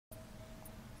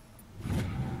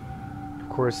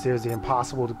course, there's the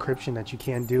impossible decryption that you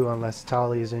can't do unless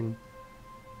Tali is in.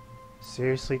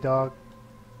 Seriously, dog?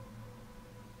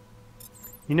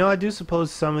 You know, I do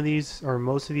suppose some of these, or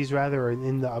most of these rather, are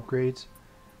in the upgrades.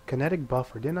 Kinetic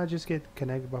buffer. Didn't I just get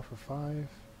kinetic buffer 5?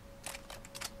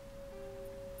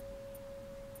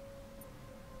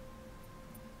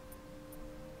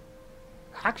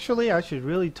 Actually, I should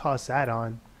really toss that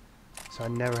on, so I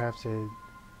never have to,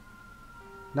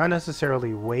 not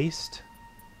necessarily waste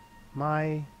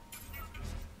my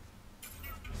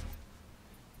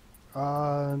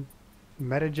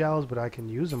metagels, but I can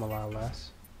use them a lot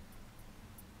less.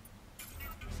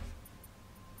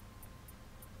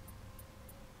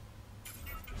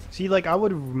 See, like, I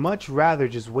would much rather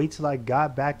just wait till I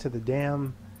got back to the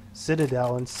damn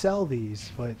Citadel and sell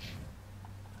these, but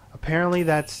apparently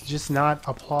that's just not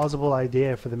a plausible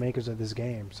idea for the makers of this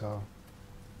game, so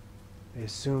they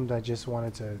assumed I just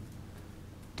wanted to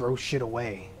throw shit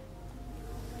away.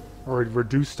 Or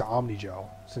reduce to Omnigel,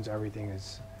 since everything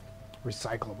is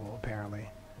recyclable, apparently.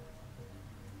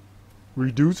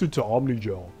 Reduce it to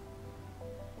Omnigel.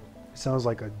 Sounds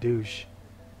like a douche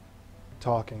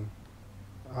talking.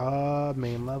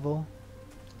 Main level.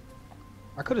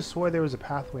 I could have swore there was a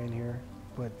pathway in here,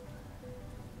 but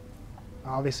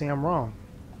obviously I'm wrong.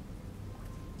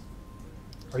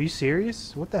 Are you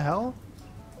serious? What the hell?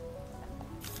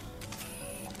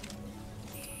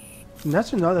 And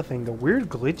that's another thing, the weird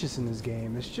glitches in this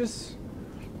game. It's just,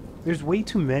 there's way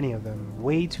too many of them.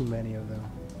 Way too many of them.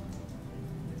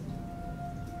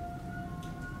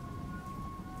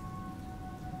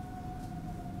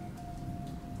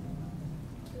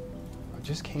 I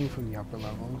just came from the upper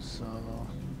level, so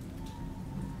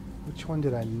which one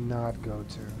did I not go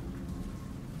to?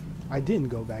 I didn't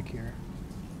go back here.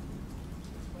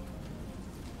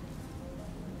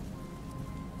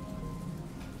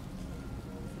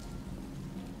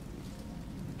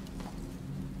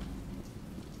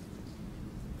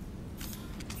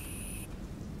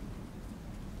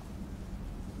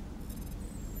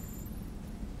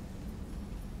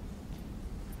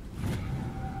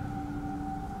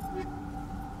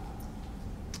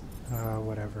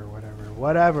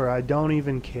 Whatever, I don't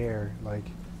even care. Like,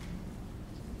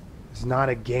 it's not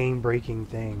a game-breaking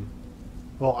thing.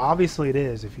 Well, obviously it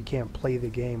is if you can't play the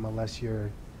game unless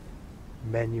your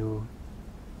menu.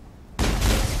 Got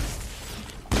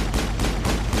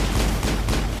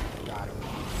it.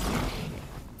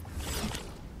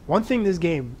 One thing this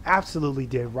game absolutely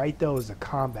did right, though, is the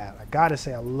combat. I gotta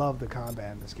say, I love the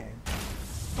combat in this game.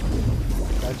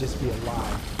 That'd just be a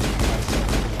lie.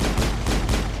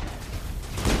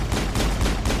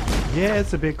 Yeah,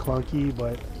 it's a bit clunky,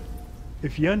 but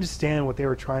if you understand what they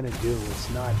were trying to do, it's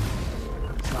not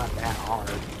that hard.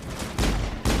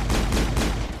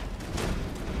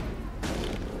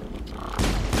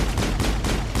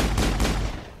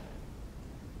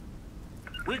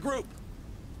 Regroup.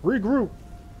 Regroup.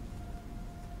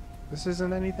 This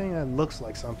isn't anything that looks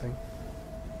like something.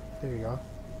 There you go.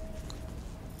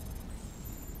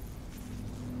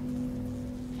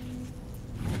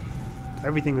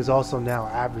 Everything is also now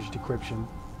average decryption.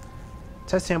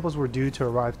 Test samples were due to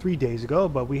arrive 3 days ago,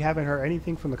 but we haven't heard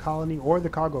anything from the colony or the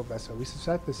cargo vessel. We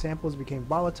suspect the samples became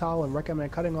volatile and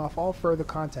recommend cutting off all further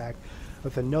contact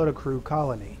with the Nota crew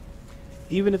colony.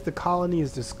 Even if the colony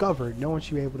is discovered, no one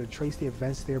should be able to trace the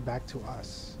events there back to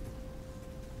us.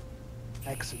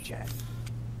 Exojet.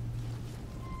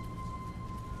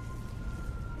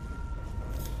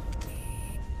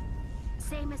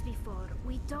 Same as before.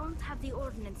 We don't have the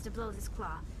ordnance to blow this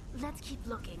claw. Let's keep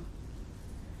looking.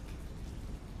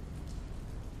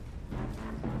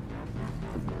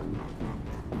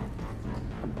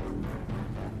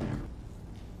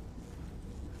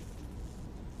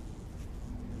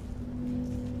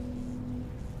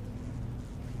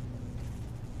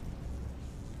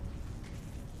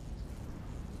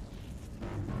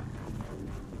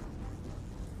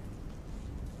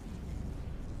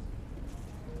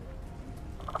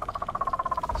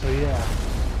 So yeah,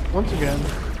 once again,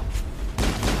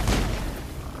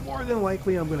 more than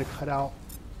likely I'm going to cut out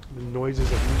the noises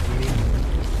of me eating.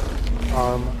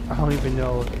 I don't even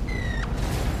know if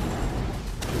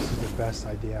this is the best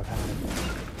idea I've had.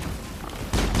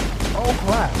 Oh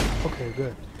crap! Okay,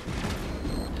 good.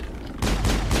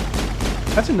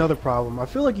 That's another problem. I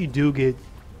feel like you do get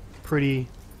pretty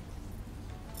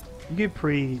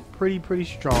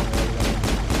strong early on.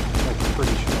 Like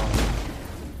pretty strong.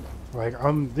 Like,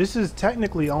 this is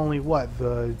technically only what,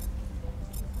 so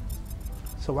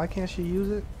why can't she use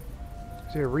it?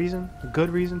 Is there a reason? A good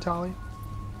reason, Tali?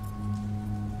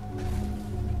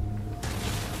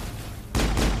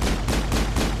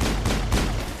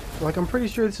 Like, I'm pretty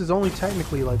sure this is only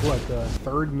technically, like, what, the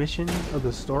third mission of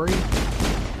the story?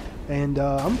 And,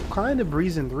 I'm kind of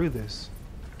breezing through this.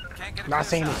 Not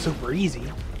saying it's super easy,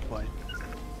 but...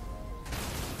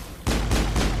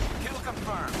 Kill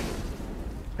confirmed.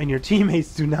 And your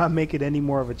teammates do not make it any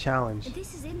more of a challenge.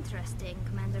 This is interesting,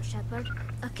 Commander Shepard.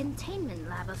 A containment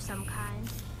lab of some kind.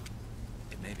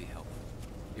 It may be helpful.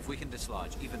 If we can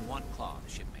dislodge even one claw,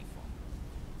 the ship may fall.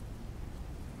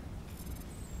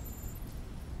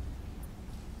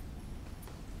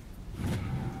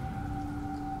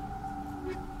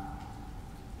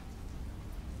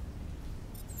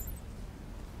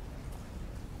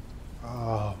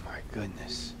 Oh my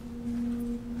goodness.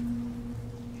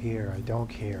 Here, I don't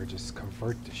care. Just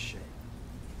convert the shit.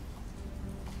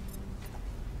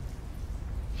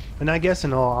 And I guess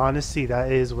in all honesty,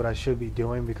 that is what I should be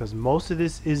doing, because most of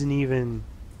this isn't even...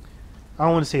 I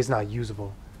don't want to say it's not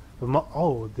usable. But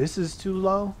oh, this is too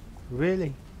low?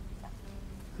 Really?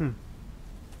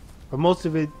 But most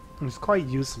of it is quite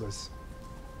useless.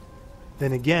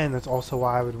 Then again, that's also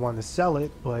why I would want to sell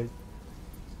it, but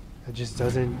it just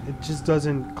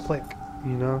doesn't click,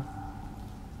 you know?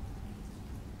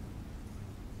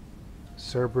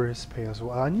 Cerberus pay us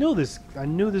well. I knew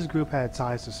this group had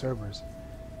ties to Cerberus.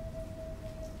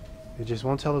 They just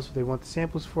won't tell us what they want the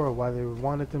samples for or why they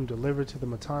wanted them delivered to the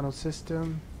Matano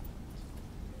system.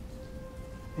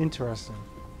 Interesting.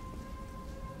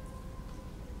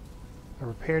 A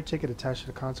repair ticket attached to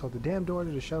the console at the damn door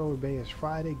to the shuttle bay is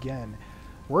fried again.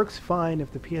 Works fine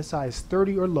if the PSI is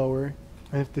 30 or lower,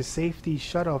 and if the safety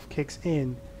shutoff kicks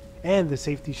in, if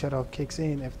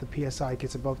the PSI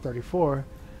gets above 34.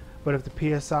 But if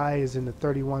the PSI is in the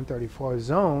 31-34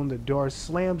 zone, the door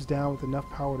slams down with enough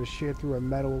power to shear through a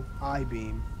metal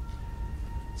I-beam.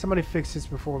 Somebody fix this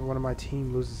before one of my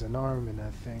team loses an arm in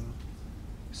that thing.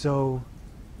 So,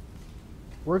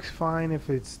 works fine if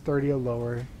it's 30 or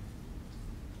lower.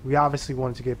 We obviously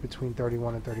want to get between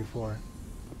 31 and 34.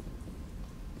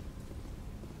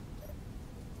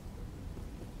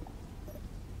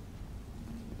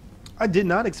 I did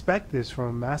not expect this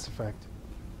from Mass Effect.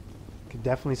 Could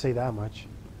definitely say that much.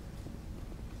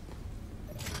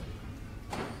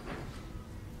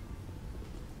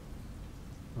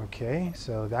 Okay,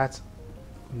 so that's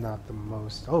not the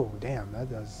most... Oh, damn, that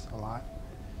does a lot.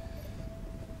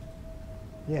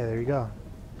 Yeah, there you go.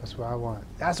 That's what I want.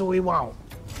 That's what we want.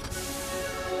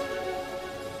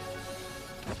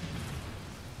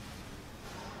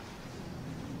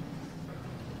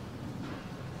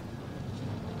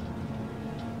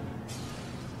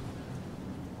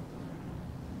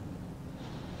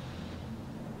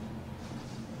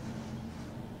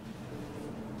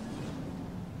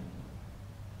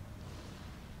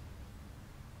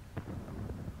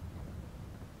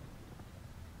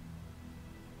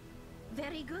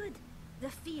 Very good. The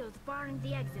field barring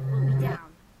the exit will be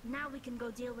down. Now we can go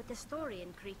deal with the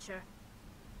Storian creature.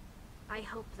 I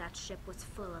hope that ship was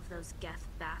full of those Geth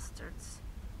bastards.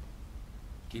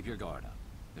 Keep your guard up.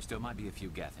 There still might be a few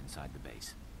Geth inside the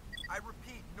base. I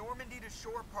repeat, Normandy to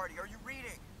shore party. Are you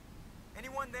reading?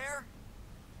 Anyone there?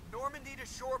 Normandy to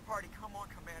shore party. Come on,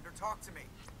 Commander. Talk to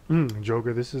me.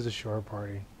 Joker, this is a shore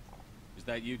party. Is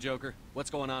that you, Joker? What's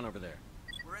going on over there?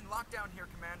 We're in lockdown here,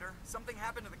 Commander. Something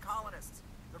happened to the colonists.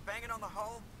 They're banging on the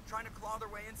hull, trying to claw their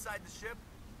way inside the ship.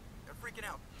 They're freaking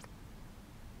out.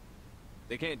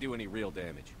 They can't do any real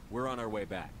damage. We're on our way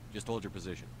back. Just hold your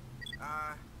position.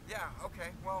 Yeah, okay.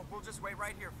 Well, we'll just wait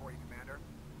right here for you,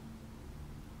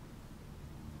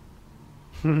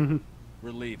 Commander.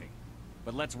 We're leaving.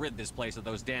 But let's rid this place of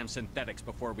those damn synthetics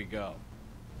before we go.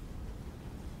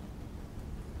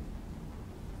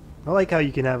 I like how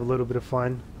you can have a little bit of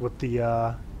fun with the,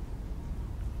 a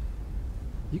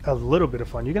little bit of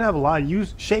fun. You can have a lot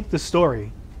of shape the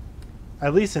story.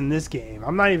 At least in this game.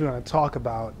 I'm not even going to talk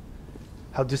about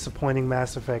how disappointing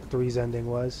Mass Effect 3's ending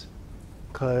was.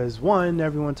 Because, one,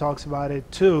 everyone talks about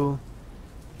it. Two,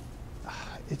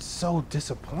 it's so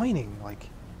disappointing. Like,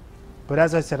 but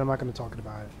as I said, I'm not going to talk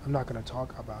about it. I'm not going to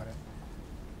talk about it.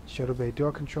 Shuttle bay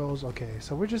door controls. Okay,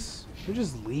 so we're just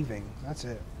leaving. That's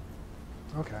it.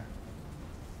 Okay.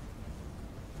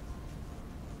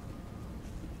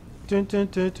 Dun, dun,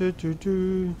 dun, dun, dun,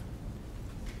 dun.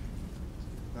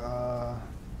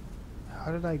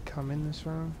 How did I come in this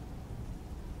room?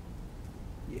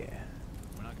 Yeah.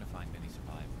 We're not going to find many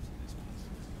survivors in this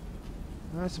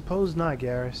place. I suppose not,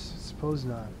 Garrus. Suppose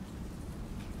not.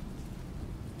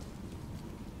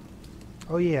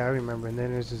 Oh yeah, I remember. And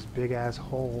then there's this big ass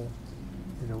hole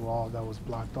in the wall that was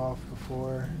blocked off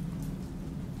before.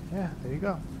 Yeah, there you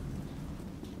go.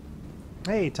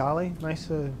 Hey, Tali. Nice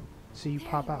to see you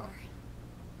pop out.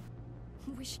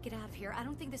 We should get out of here. I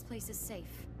don't think this place is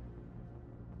safe.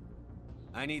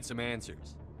 I need some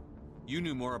answers. You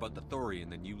knew more about the Thorian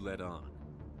than you let on.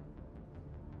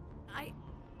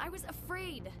 I was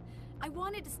afraid. I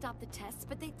wanted to stop the tests,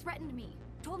 but they threatened me.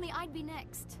 Told me I'd be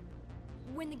next.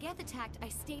 When the Geth attacked, I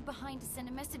stayed behind to send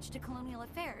a message to Colonial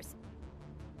Affairs.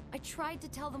 I tried to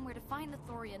tell them where to find the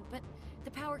Thorian, but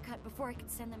the power cut before I could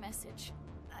send the message.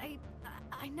 I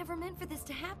never meant for this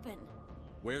to happen.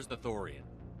 Where's the Thorian?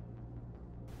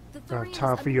 The Not Thorian's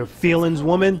time for your underneath feelings, Cecil,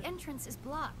 woman. The entrance is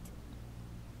blocked.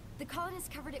 The colonists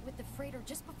covered it with the freighter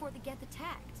just before the Geth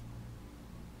attacked.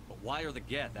 But why are the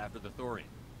Geth after the Thorian?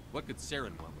 What could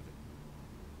Saren want with it?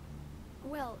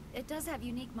 Well, it does have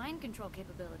unique mind control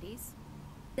capabilities.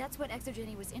 That's what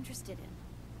Exogeny was interested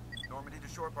in. Normandy to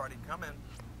shore party, come in.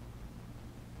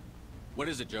 What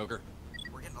is it, Joker?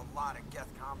 We're getting a lot of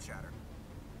Geth comm chatter.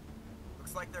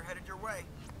 Looks like they're headed your way.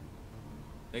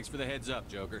 Thanks for the heads up,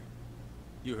 Joker.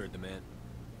 You heard the man.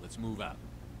 Let's move out.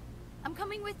 I'm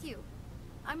coming with you.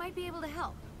 I might be able to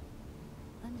help.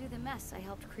 Undo the mess I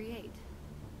helped create.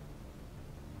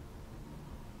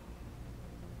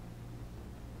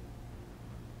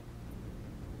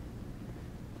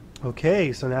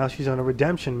 Okay, so now she's on a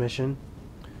redemption mission,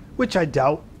 which I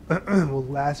doubt will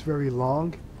last very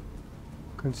long,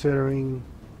 considering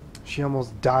she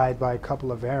almost died by a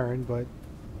couple of Aaron, but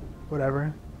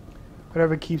whatever.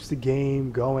 Whatever keeps the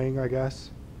game going, I guess.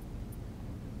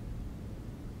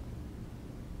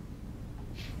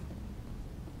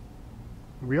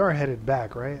 We are headed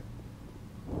back, right?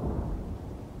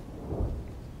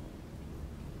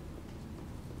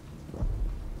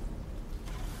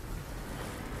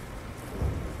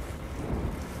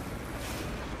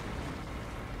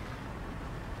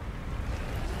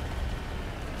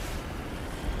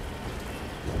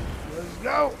 Let's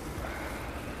go!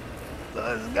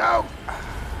 Let's go!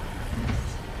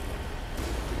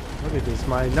 Look at this,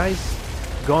 my nice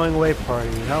going away party.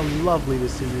 How lovely to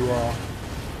see you all.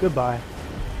 Goodbye.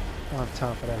 I don't have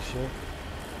time for that shit.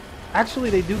 Actually,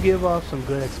 they do give off some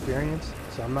good experience,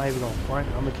 so I'm not even gonna front.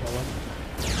 I'm gonna kill them.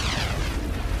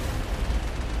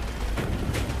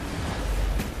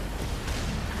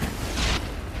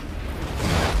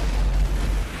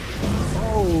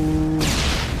 Oh!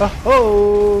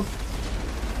 Oh!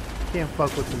 Can't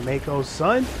fuck with the Mako,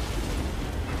 son.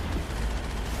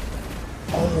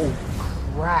 Oh,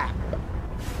 crap.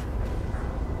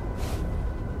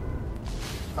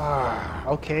 Ah,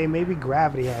 okay, maybe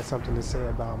gravity had something to say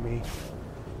about me.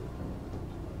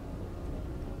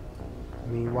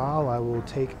 Meanwhile, I will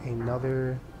take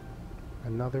another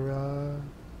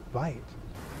bite.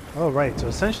 Oh, right, so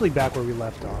essentially back where we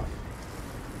left off.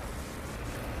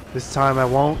 This time I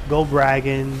won't go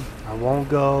bragging. I won't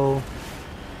go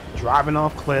driving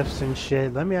off cliffs and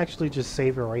shit. Let me actually just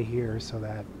save it right here so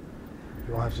that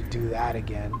you won't have to do that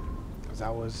again.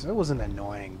 Because it wasn't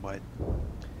annoying, but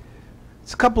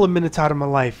it's a couple of minutes out of my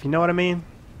life, you know what I mean?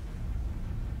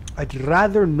 I'd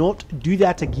rather not do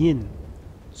that again.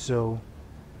 So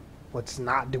let's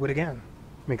not do it again.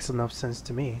 Makes enough sense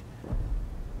to me.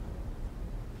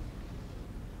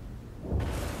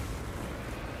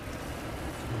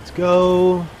 Let's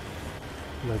go.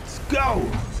 Let's go.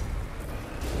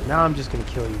 Now I'm just gonna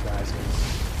kill you guys.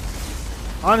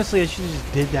 Honestly, I should have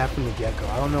just did that from the get-go.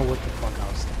 I don't know what the fuck I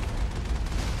was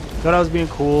thinking. Thought I was being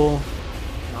cool.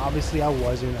 Obviously I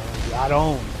wasn't. I got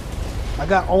owned. I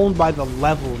got owned by the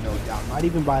level, no doubt. Not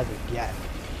even by the Geth.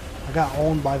 I got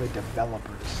owned by the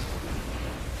developers.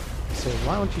 I said,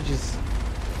 why don't you just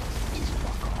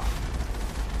fuck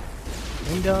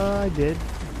off? And I did.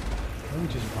 Let me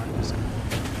just run this guy.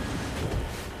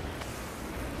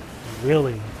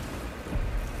 Really?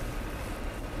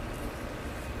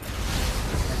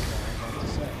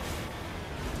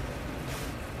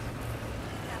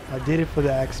 I did it for the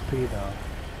XP though.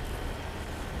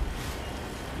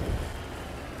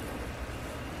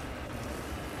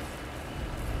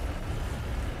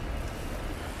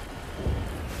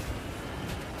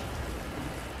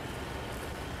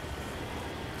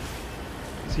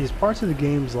 See, it's parts of the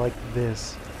games like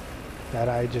this that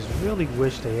I just really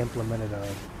wish they implemented a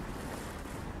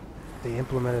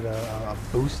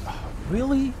boost. Oh,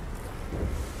 really?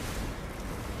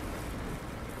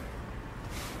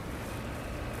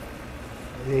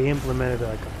 They implemented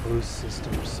like a boost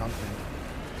system or something.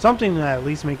 Something to at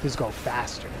least make this go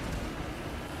faster.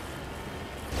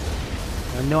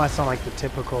 I know I sound like the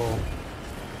typical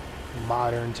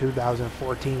modern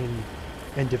 2014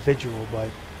 individual, but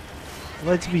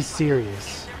let's be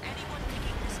serious.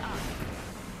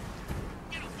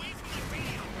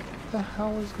 What the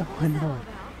hell is going on?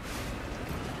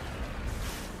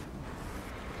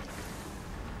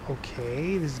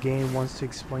 Okay, this game wants to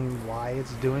explain why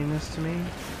it's doing this to me.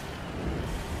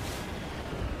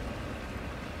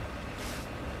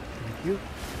 Thank you.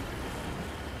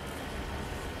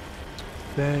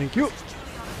 Thank you.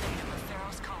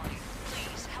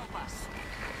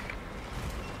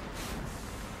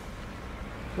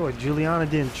 What, Juliana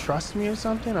didn't trust me or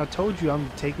something? I told you I'm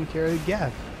taking care of the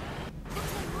Geth.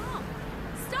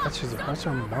 That's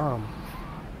her mom.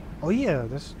 Oh yeah,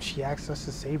 she asked us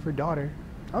to save her daughter.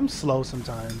 I'm slow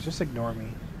sometimes, just ignore me.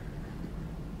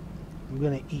 I'm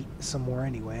gonna eat some more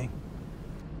anyway.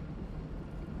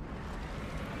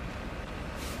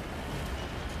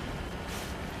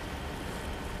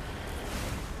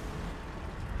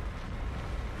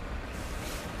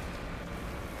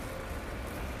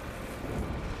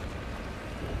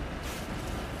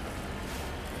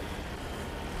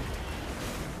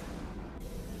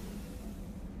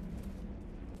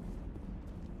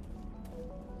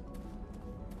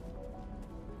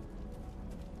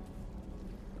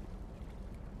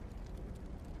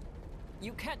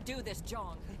 You can't do this,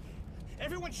 John.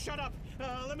 Everyone shut up!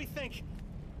 Let me think.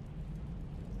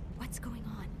 What's going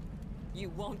on? You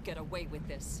won't get away with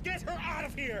this. Get her out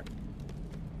of here!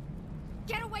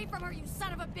 Get away from her, you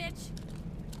son of a bitch!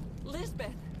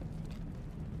 Lisbeth!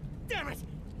 Damn it!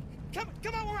 Come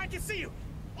out where I can see you!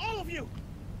 All of you!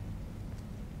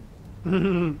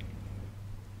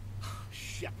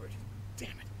 Shepard. Damn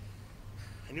it.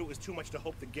 I knew it was too much to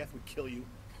hope the Geth would kill you.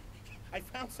 I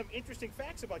found some interesting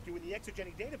facts about you in the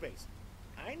Exogeny database.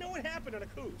 I know it happened on a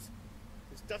cruise.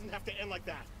 This doesn't have to end like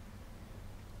that.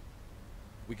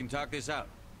 We can talk this out.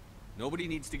 Nobody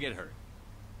needs to get hurt.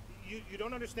 You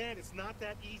don't understand. It's not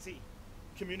that easy.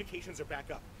 Communications are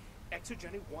back up.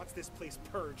 Exogeny wants this place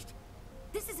purged.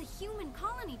 This is a human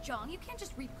colony, John. You can't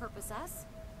just repurpose us.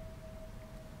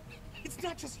 It's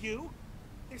not just you.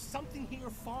 There's something here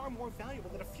far more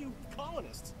valuable than a few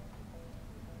colonists.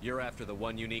 You're after the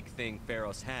one unique thing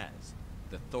Pharos has,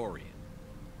 the Thorian.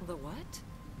 The what?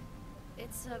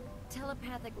 It's a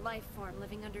telepathic life form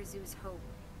living under Zoo's hope.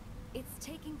 It's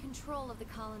taking control of the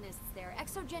colonists there.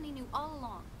 Exogeny knew all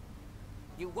along.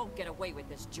 You won't get away with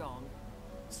this, John.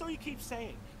 So you keep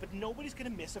saying, but nobody's gonna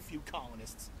miss a few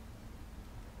colonists.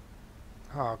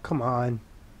 Oh, come on.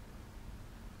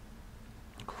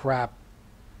 Crap.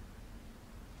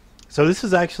 So this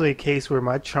is actually a case where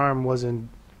my charm wasn't...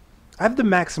 I have the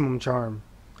maximum charm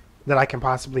that I can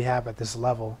possibly have at this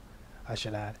level, I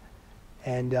should add.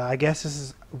 And I guess this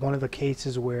is one of the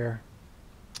cases where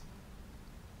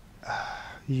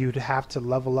you'd have to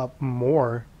level up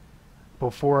more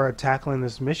before tackling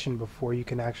this mission before you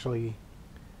can actually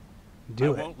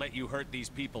do it. I won't let you hurt these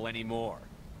people anymore.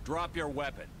 Drop your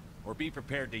weapon, or be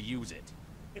prepared to use it.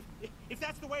 If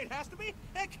that's the way it has to be,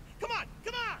 heck, come on!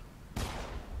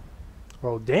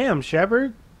 Well, damn,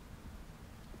 Shepard.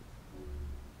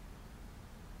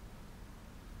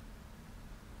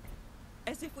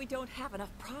 As if we don't have enough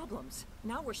problems.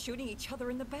 Now we're shooting each other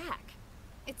in the back.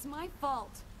 It's my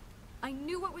fault. I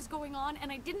knew what was going on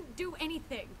and I didn't do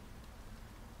anything.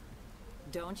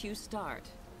 Don't you start.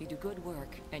 You do good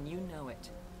work, and you know it.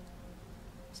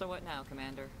 So what now,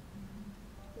 Commander?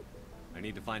 I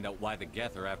need to find out why the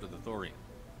Geth are after the Thorian.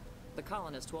 The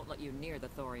colonists won't let you near the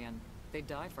Thorian. They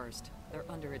die first. They're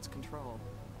under its control.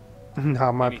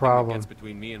 Not my Anything problem. that gets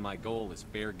between me and my goal is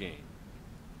fair game.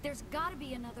 There's gotta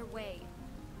be another way.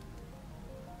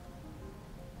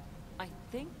 I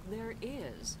think there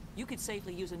is. You could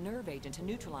safely use a nerve agent to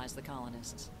neutralize the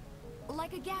colonists.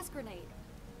 Like a gas grenade.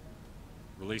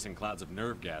 Releasing clouds of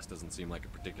nerve gas doesn't seem like a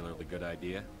particularly good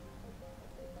idea.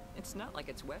 It's not like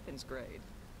it's weapons grade.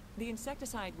 The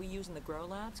insecticide we use in the grow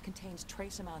labs contains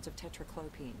trace amounts of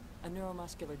tetraclopine, a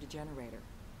neuromuscular degenerator.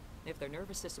 If their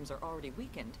nervous systems are already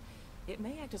weakened, it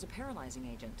may act as a paralyzing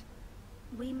agent.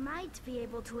 We might be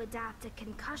able to adapt a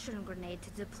concussion grenade to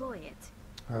deploy it.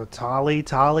 Oh, Tolly.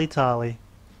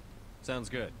 Sounds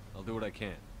good. I'll do what I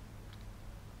can.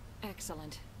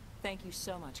 Excellent. Thank you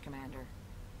so much, Commander.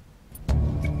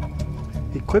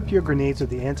 Equip your grenades with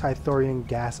the anti-thorium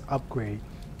gas upgrade,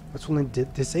 which will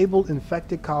disable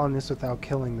infected colonists without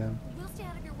killing them. We'll stay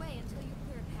out of your way until you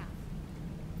clear a path.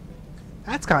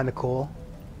 That's kind of cool.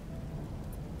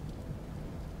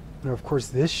 And of course,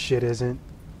 this shit isn't.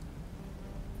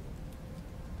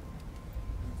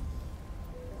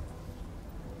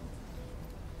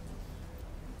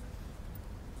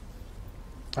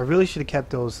 I really should have kept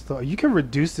those. You can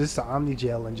reduce this to Omni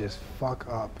Gel and just fuck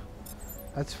up.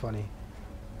 That's funny.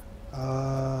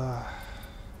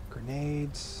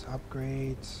 Grenades,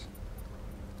 upgrades.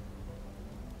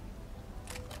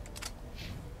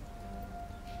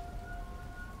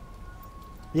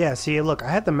 Yeah, see, look, I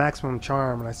had the maximum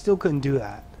charm and I still couldn't do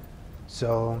that.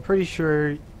 So I'm pretty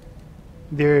sure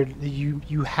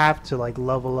you have to like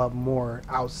level up more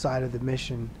outside of the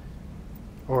mission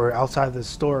or outside of the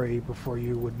story before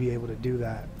you would be able to do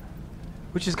that,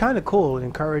 which is kind of cool. It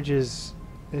encourages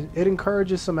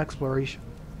some exploration.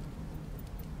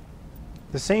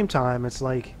 At the same time, it's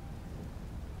like,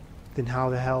 then how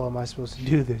the hell am I supposed to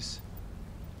do this?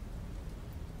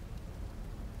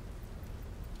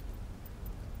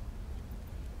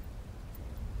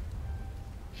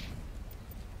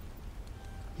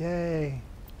 Yay.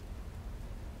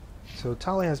 So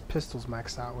Tali has pistols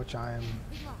maxed out, which I am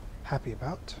happy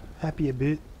about. Happy a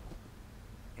bit.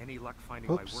 Any luck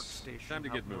finding Oops. my workstation? Time to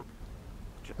out get in the- moving.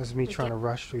 That's me trying to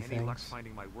rush through Any luck things.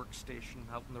 finding my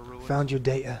workstation out in the ruins? Found your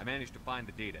data. I managed to find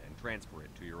the data and transfer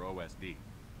it to your OSD.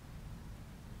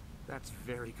 That's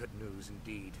very good news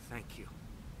indeed. Thank you.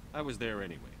 I was there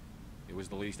anyway. It was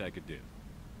the least I could do.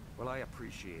 Well, I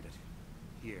appreciate it.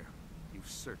 Here, you've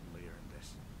certainly earned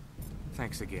this.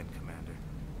 Thanks again, Commander.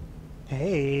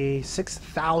 Hey,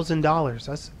 $6,000.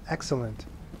 That's excellent.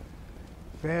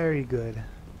 Very good.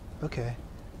 Okay.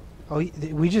 Oh,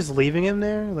 we just leaving him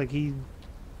there? Like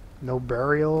no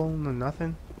burial, no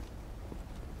nothing?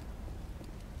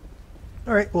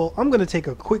 Alright, well, I'm going to take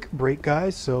a quick break,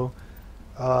 guys. So,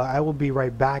 I will be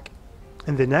right back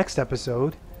in the next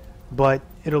episode. But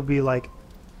it'll be like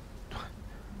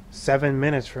 7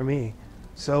 minutes for me.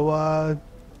 So,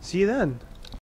 see you then.